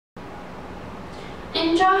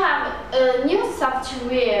Enjoy have a new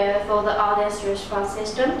software for the audience response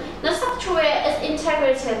system. The software is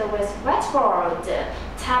integrated with whiteboard,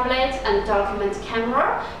 tablet, and document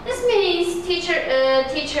camera. This means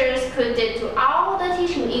teachers could do all the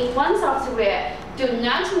teaching in one software. Do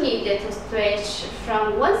not need to switch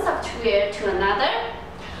from one software to another.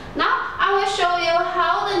 Now I will show you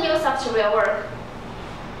how the new software works.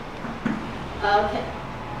 Okay.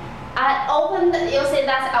 You see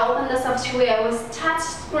that I opened the software with touch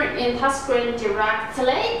screen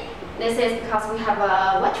directly. This is because we have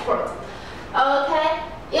a whiteboard. Okay,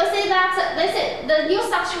 you see that the new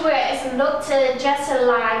software is looked just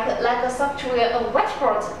like a software of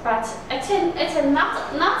whiteboard, but it's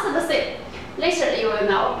not the same. Later you will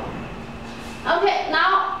know. Okay,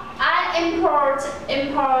 now I import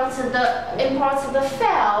the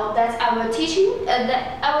file that I will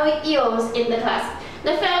use in the class.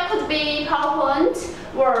 The file could be PowerPoint,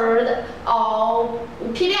 Word, or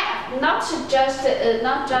PDF, not just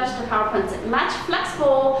PowerPoint. Much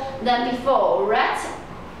flexible than before, right?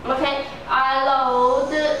 Okay, I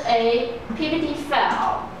load a PPT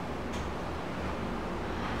file.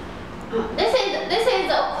 This is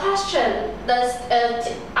a question that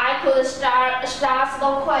I could start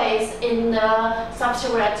the quiz in the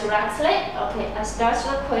software directly. Okay, I start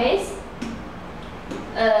the quiz.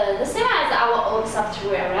 The same as our old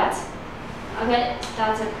software, right? Okay,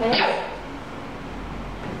 start the quiz.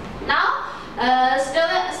 Now,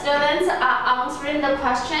 students are answering the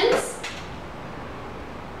questions.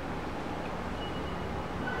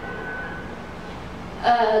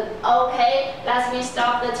 Okay, let me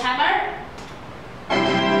stop the timer.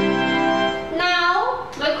 Now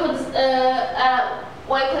we could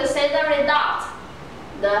see the result,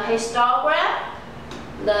 the histogram,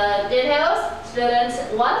 the details. Student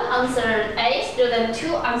 1 answered A, student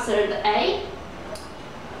 2 answered A.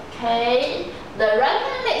 Okay, the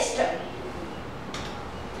ranking list.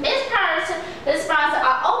 These parts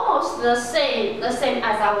are almost the same as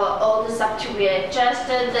our old software. Just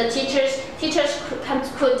the teachers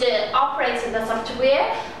could operate the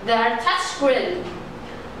software via touch screen.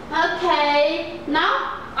 Okay,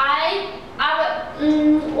 now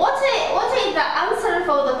what is the answer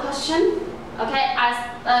for the question? Okay, A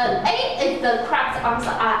is the correct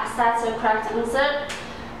answer. That's the correct answer.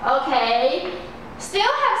 Okay, still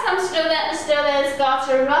have some students got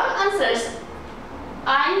wrong answers.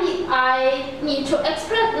 I need to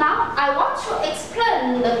explain now. I want to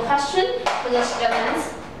explain the question to the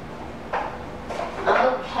students.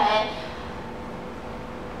 Okay,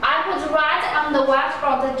 I could write on the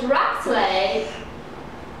whiteboard directly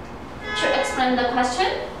to explain the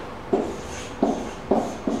question.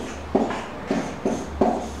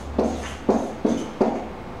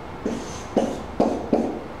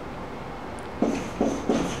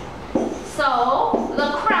 So the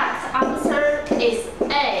correct answer is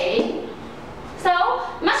A. So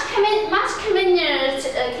much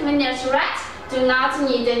convenience, right? Do not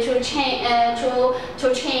need to change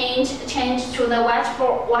to the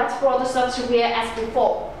whiteboard software as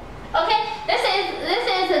before. Okay, this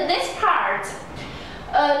is this part.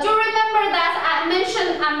 Do you remember that I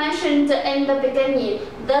mentioned in the beginning?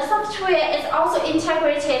 The software is also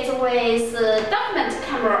integrated with document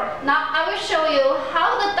camera. Now I will show you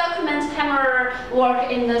how the document camera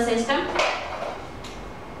works in the system.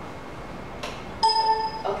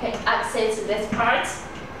 Okay, exit this part.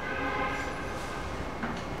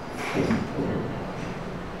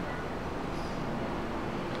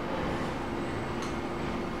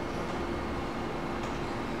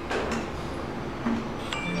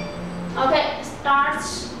 Okay, start.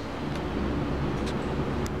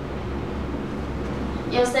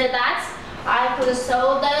 You see that I could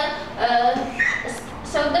show the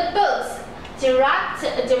books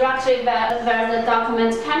directly via the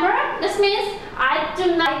document camera. This means I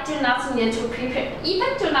do not need to prepare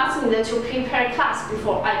class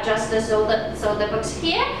before. I just show the books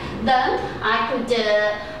here. Then I could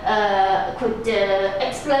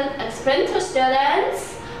explain to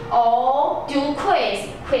students or do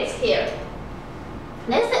quiz here.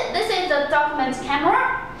 This is the document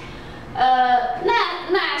camera.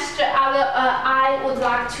 Next, I would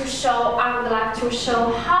like to show how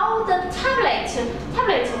the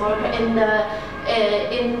tablet work in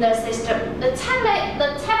the system. The tablet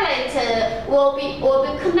will be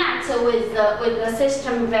connected with the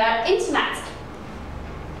system via internet.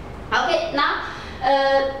 Okay, now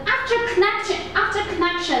after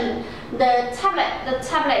connection, the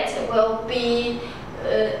tablet will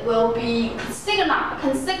be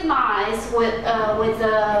synchronized with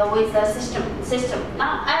the system.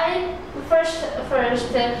 Now I first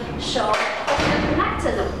show how to connect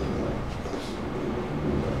them.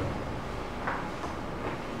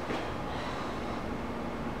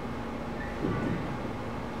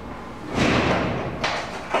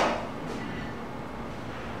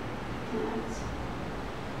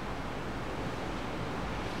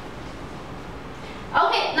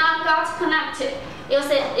 Okay, now got connected. You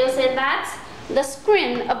see that the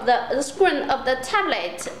screen of the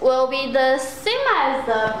tablet will be the same as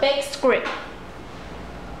the big screen.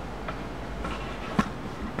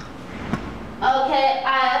 Okay,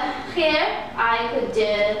 here I could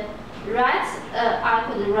write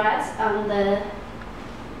on the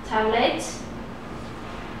tablet.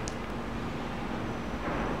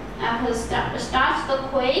 I could start the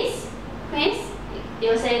quiz.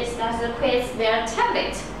 You say start the quiz via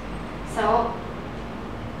tablet. So,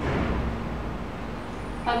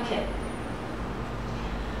 okay.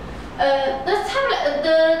 The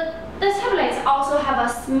tablets also have a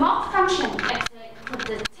small function. Actually, could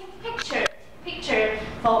take picture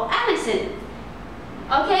for anything.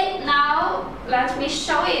 Okay, now let me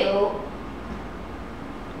show you.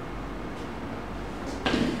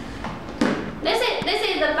 This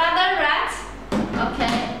is the feather rat.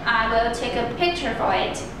 Okay, I will take a picture for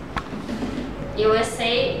it. You will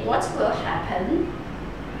see what will happen.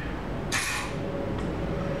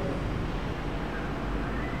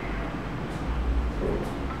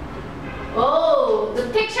 Oh, the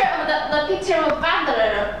picture of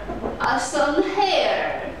feather are shown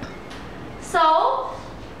here. So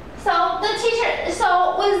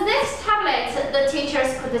with this tablet, the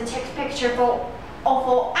teachers could take picture for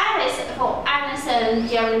anything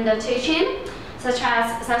during the teaching, such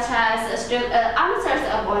as answers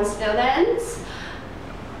of one students.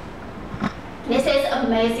 This is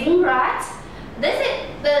amazing, right? This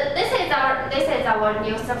is our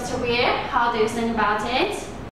new software. How do you think about it?